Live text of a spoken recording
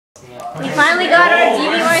We finally got our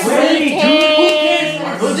Dvyc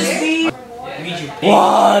tank.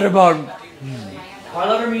 What about?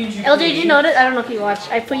 LJ, did you notice? I don't know if you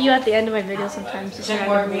watched. I put you at the end of my video sometimes. Just I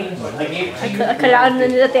cut it out and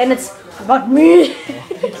then at the end it's about me. Yeah.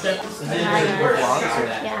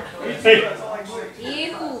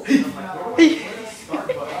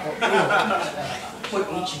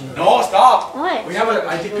 No, stop. What? We have a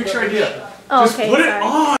picture idea. Oh, Just okay, put it sorry.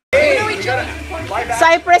 on.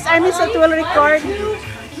 Cypress Army so to record. 1,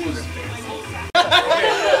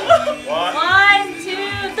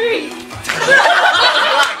 2, 3.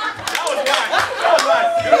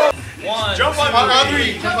 Jump on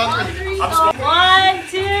three. Jump on three. 1,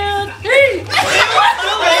 2, 3.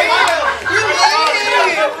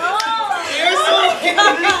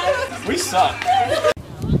 We suck.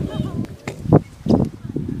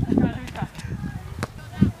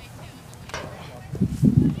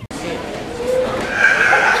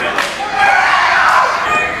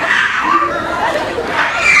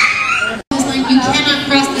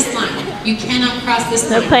 You cannot cross this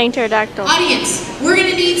line. They're playing pterodactyl. Audience, we're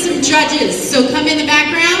going to need some judges. So come in the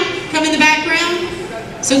background. Come in the background.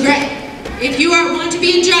 So great. If you want to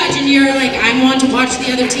be a judge and you're like, I want to watch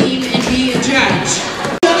the other team and be a judge.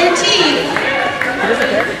 Other team.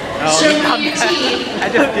 Show me your team. I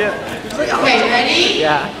just did. Okay, ready?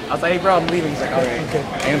 Yeah. I was like, hey bro, I'm leaving. He's like, okay.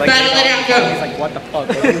 And like, Better let it go. he's like, what the fuck?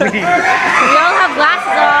 What are you leaving? We all have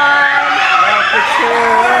glasses on.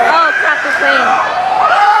 Oh crap, they're playing.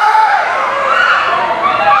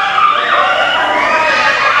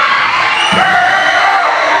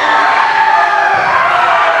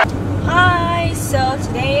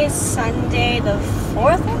 Sunday the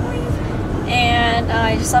 4th, I believe, and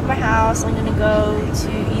I just left my house. I'm gonna go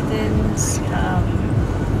to Ethan's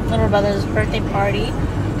little brother's birthday party,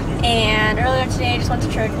 and earlier today I just went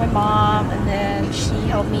to church with my mom, and then she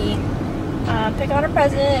helped me pick out a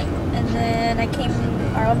present, and then I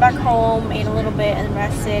went back home, ate a little bit, and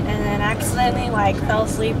rested, and then accidentally fell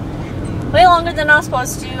asleep way longer than I was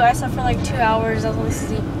supposed to. I slept for like 2 hours. I was only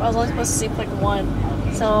supposed to sleep like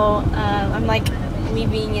 1, so I'm like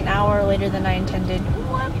leaving an hour later than I intended.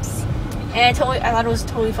 Whoops. And I thought it was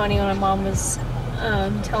totally funny when my mom was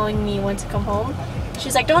telling me when to come home.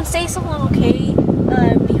 She's like, don't stay so long, okay?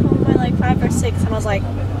 Be home by like 5 or 6. And I was like,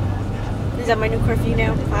 is that my new curfew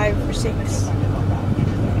now? 5 or 6? Yeah.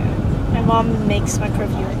 My mom makes my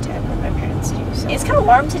curfew at 10, but my parents do. So. It's kind of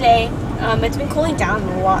warm today. It's been cooling down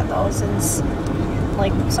a lot though since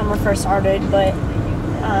like summer first started, but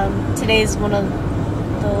today's one of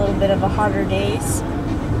a little bit of a hotter days.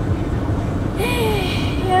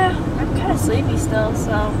 Yeah, I'm kind of sleepy still,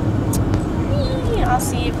 so I'll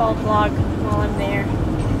see if I'll vlog while I'm there.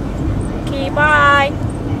 Okay, bye.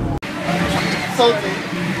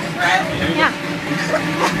 Yeah.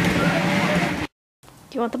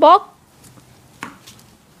 Do you want the ball?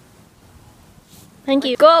 Thank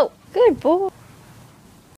you. Go. Good boy.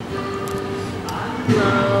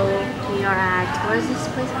 Hello. We are at, what is this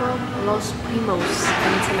place called? Los Primos in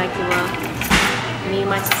Temecula. Me and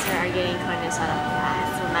my sister are getting kind of set up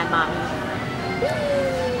for my mommy.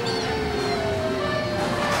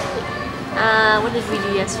 What did we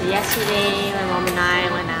do yesterday? Yesterday, my mom and I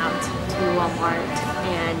went out to Walmart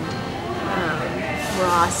and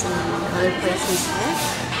Ross and other places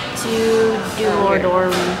to do more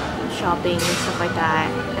dorm shopping and stuff like that.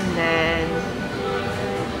 And then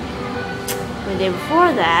the day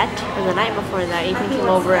before that, or the night before that, Ethan came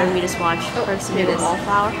over and we just watched Perks of the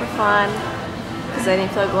Wallflower for fun. Because I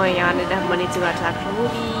didn't feel like going out, I didn't have money to go out to actual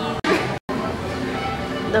movies.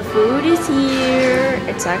 The food is here.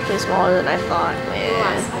 It's actually smaller than I thought.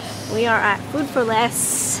 Man. We are at Food for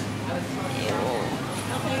Less.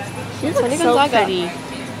 She looks so pretty.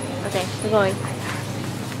 Okay, we're going.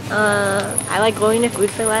 I like going to Food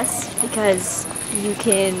for Less because you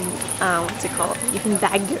can, what's it called? You can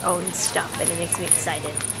bag your own stuff and it makes me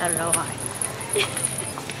excited. I don't know why.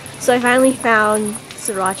 So I finally found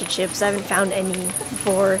sriracha chips. I haven't found any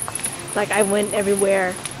before. Like I went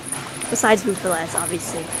everywhere besides Food for Less,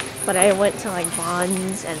 obviously. But I went to like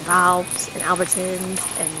Vons and Ralph's and Albertsons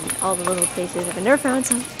and all the little places I've never found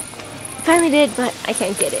some. I finally did, but I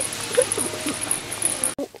can't get it.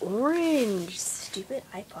 Orange, stupid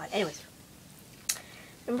iPod. Anyways.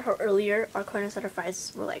 Remember how earlier our corn and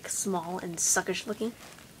fries were like small and suckish looking?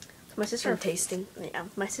 So my sister tasting. Yeah,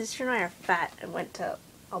 my sister and I are fat and went to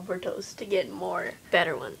Alberto's to get more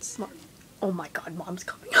better ones. Oh my god, mom's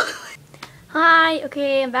coming. Hi,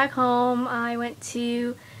 okay, I'm back home. I went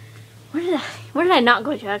to where did I not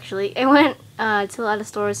go to actually? I went to a lot of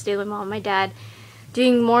stores today with my mom and my dad,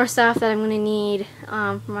 doing more stuff that I'm gonna need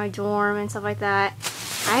for my dorm and stuff like that.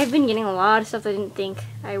 I've been getting a lot of stuff I didn't think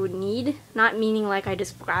I would need. Not meaning like I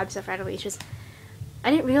just grabbed stuff randomly. It's just I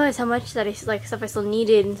didn't realize how much that stuff I still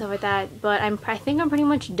needed and stuff like that. But I think I'm pretty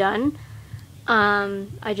much done.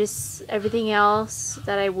 I just everything else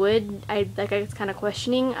that I was kind of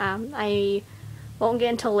questioning. I won't get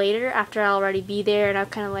until later after I'll already be there and I'll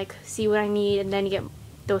kind of like see what I need and then get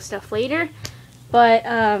those stuff later. But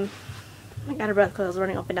I got a breath because I was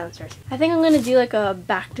running up and down the stairs. I think I'm gonna do like a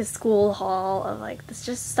back to school haul of like this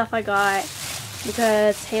just stuff I got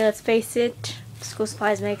because hey, let's face it, school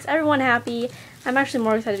supplies makes everyone happy. I'm actually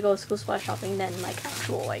more excited to go school supply shopping than like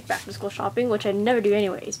actual like back to school shopping, which I never do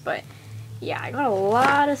anyways. But yeah, I got a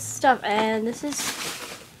lot of stuff, and this is,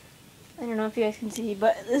 I don't know if you guys can see,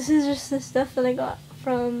 but this is just the stuff that I got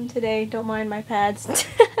from today. Don't mind my pads.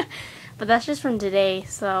 But that's just from today,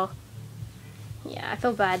 so yeah, I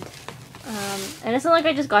feel bad. And it's not like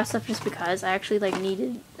I just got stuff just because. I actually like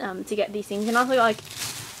needed to get these things, and also got like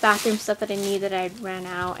bathroom stuff that I need that I ran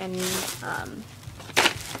out, and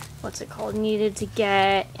what's it called, needed to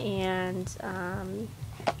get, and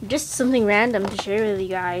just something random to share with you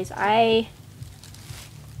guys. I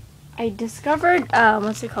discovered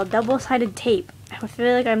what's it called, double-sided tape. I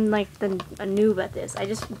feel like I'm like a noob at this. I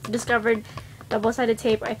just discovered double-sided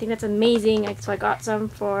tape. I think that's amazing. So I got some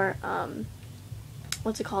for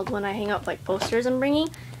what's it called, when I hang up like posters I'm bringing.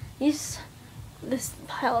 This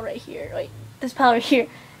pile right here, like this pile right here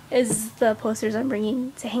is the posters I'm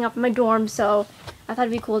bringing to hang up in my dorm. So I thought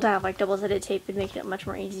it'd be cool to have like double-sided tape and make it much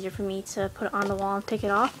more easier for me to put it on the wall and take it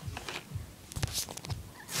off.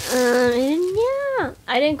 And yeah,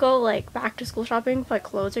 I didn't go like back to school shopping for like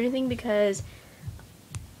clothes or anything because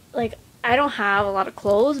like I don't have a lot of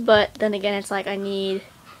clothes, but then again it's like I need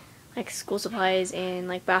like school supplies and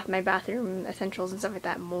like my bathroom essentials and stuff like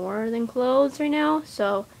that more than clothes right now.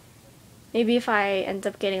 So maybe if I end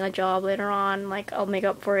up getting a job later on, like I'll make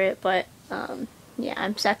up for it. But yeah,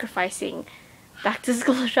 I'm sacrificing back to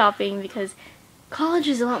school shopping because college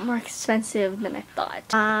is a lot more expensive than I thought.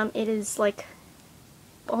 It is like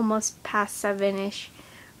almost past 7-ish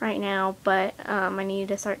right now, but I need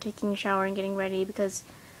to start taking a shower and getting ready because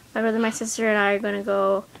my brother, my sister, and I are gonna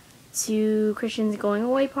go to Christian's going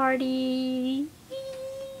away party.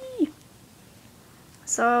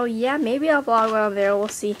 So yeah, maybe I'll vlog while I'm there, we'll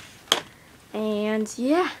see. And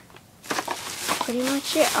yeah, pretty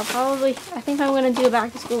much it. I think I'm gonna do a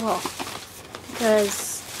back to school haul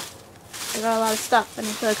because I got a lot of stuff and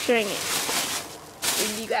I feel like sharing it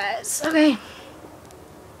with you guys. Okay.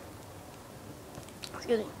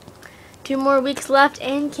 Excuse me. 2 more weeks left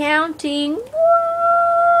and counting.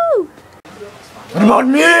 Woo! What about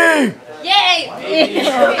me? Yay!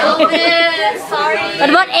 Alvin, sorry. What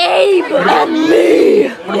about Abe? What about me?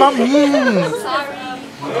 What about me? Sorry.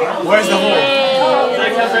 Where's the hole?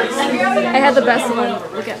 I had the best one.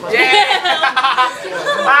 Look at mine.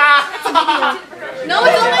 No,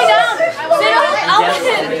 it's all the way down. Sit up,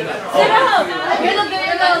 Alvin. Sit up. You're the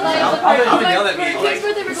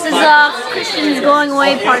This is Christian's going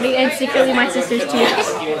away party, and secretly my sister's too.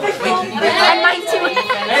 And mine too.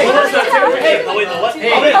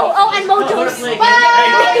 Oh, and Mojo's.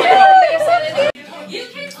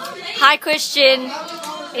 Hi, Christian.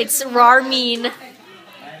 It's Ramin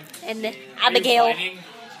and Abigail.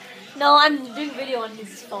 No, I'm doing video on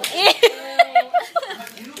his phone.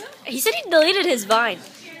 He said he deleted his Vine.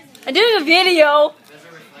 I'm doing a video.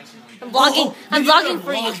 I'm vlogging. I'm vlogging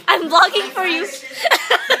for you. I'm vlogging for you.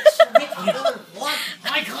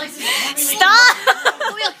 Stop!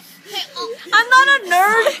 I'm not a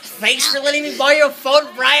nerd. Thanks for letting me borrow your phone,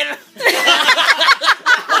 Brian.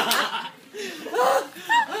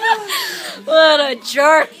 What a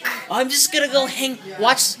jerk. I'm just gonna go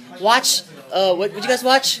watch, what would you guys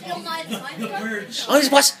watch? I'll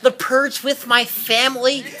just watch The Purge with my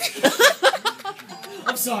family.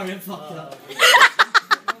 I'm sorry, I'm fucked up.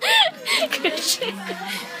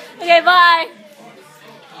 Okay, bye.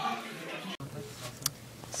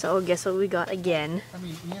 So guess what we got again?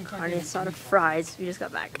 Carne asada fries. We just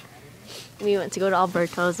got back. We went to go to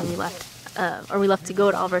Alberto's and we left to go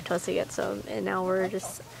to Alberto's to get some, and now we're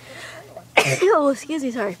just oh, excuse me,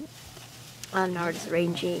 sorry. Now we're just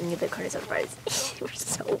arranging the carne asada fries. We're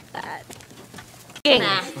so bad.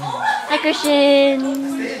 Hi, Christian.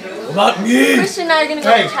 About me? Christian and I are gonna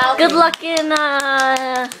go to Cal. Good luck in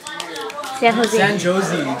San Jose. San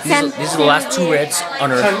Jose. These are the last 2 reds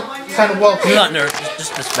on Earth. Not Earth,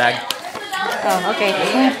 just this bag. Oh, okay.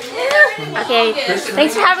 Okay.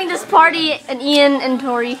 Thanks for having this party, and Ian and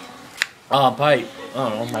Tori. Pipe. I don't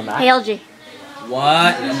know, my back. Hey, LG.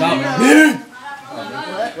 What about me?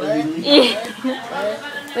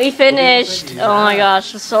 We finished. Oh my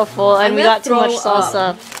gosh, it's so full, and we got too much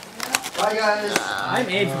salsa. Bye guys. I'm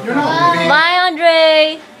Abe. Bye,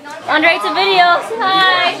 Andre. Andre, it's a video. Say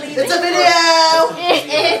hi. It's a video.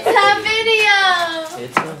 It's a video.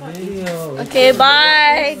 It's a video. Okay,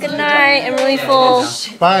 bye. Good night. I'm really full.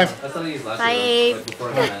 Bye. Bye, Abe.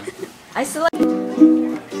 I still like.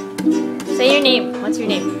 Say your name. What's your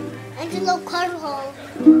name? Angelo Carvajal.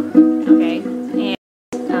 Okay.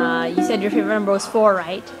 And you said your favorite number was 4,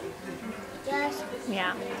 right? Yes.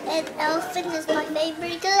 Yeah. And elephant is my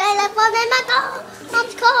favorite because I left one in my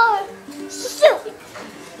mom's car. Shoot.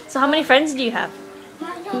 So how many friends do you have?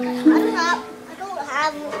 I don't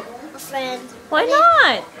have a friend. Why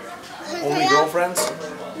not? Only girlfriends?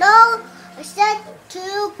 No, I said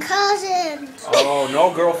 2 cousins. Oh,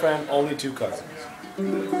 no girlfriend, only 2 cousins.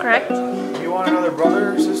 Correct? You want another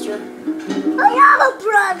brother or sister? I have a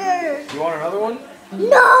brother. You want another one?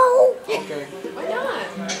 No. Okay. Why not?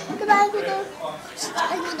 Because I'm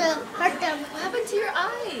gonna hurt them. What happened to your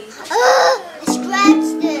eye? I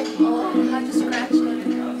scratched it. Oh, how'd you scratch it?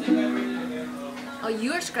 Oh,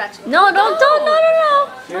 you are scratching. No, don't, no. Don't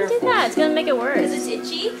do Careful. that. It's gonna make it worse. Is it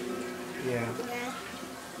itchy? Yeah.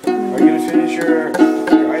 Are you gonna finish your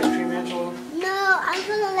ice cream, Angelo? No, I'm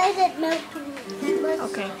gonna let it melt.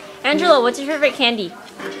 Okay. Angelo, what's your favorite candy?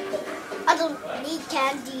 I don't need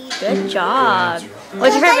candy. Good job.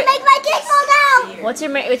 What's your I favorite? make my cake fall down. What's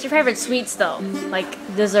your favorite sweets though? Like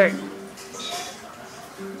dessert,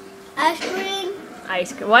 Ice cream.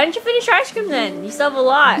 ice cream. Why didn't you finish your ice cream then? You still have a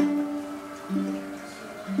lot.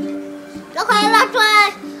 Okay, last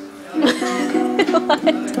one.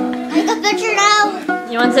 Take a picture now.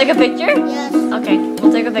 You want to take a picture? Yes. Okay,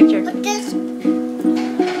 we'll take a picture. Put this.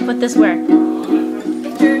 Put this where?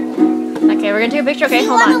 Picture. Okay, we're gonna take a picture. Okay, You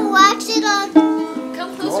hold want on. to wax it on?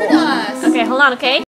 Come closer to us. Okay, hold on. Okay.